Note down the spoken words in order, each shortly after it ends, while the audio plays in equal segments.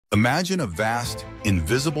Imagine a vast,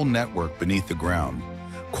 invisible network beneath the ground,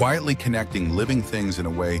 quietly connecting living things in a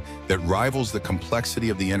way that rivals the complexity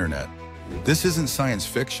of the internet. This isn't science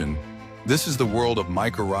fiction. This is the world of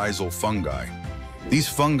mycorrhizal fungi. These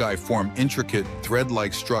fungi form intricate,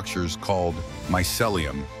 thread-like structures called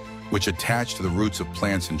mycelium, which attach to the roots of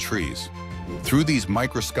plants and trees. Through these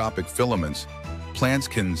microscopic filaments, plants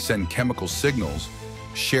can send chemical signals,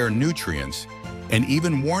 share nutrients, and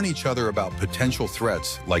even warn each other about potential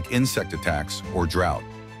threats like insect attacks or drought.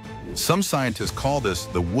 Some scientists call this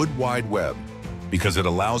the Wood Wide Web because it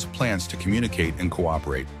allows plants to communicate and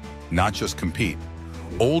cooperate, not just compete.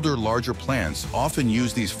 Older, larger plants often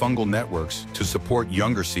use these fungal networks to support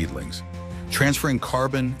younger seedlings, transferring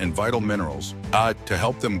carbon and vital minerals to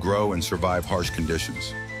help them grow and survive harsh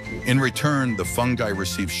conditions. In return, the fungi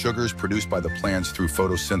receive sugars produced by the plants through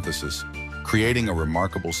photosynthesis, creating a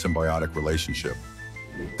remarkable symbiotic relationship.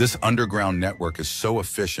 This underground network is so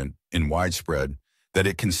efficient and widespread that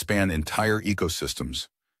it can span entire ecosystems,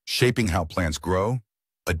 shaping how plants grow,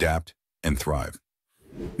 adapt, and thrive.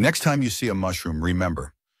 Next time you see a mushroom,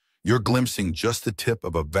 remember, you're glimpsing just the tip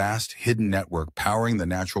of a vast, hidden network powering the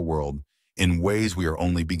natural world in ways we are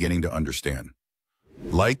only beginning to understand.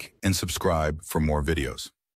 Like and subscribe for more videos.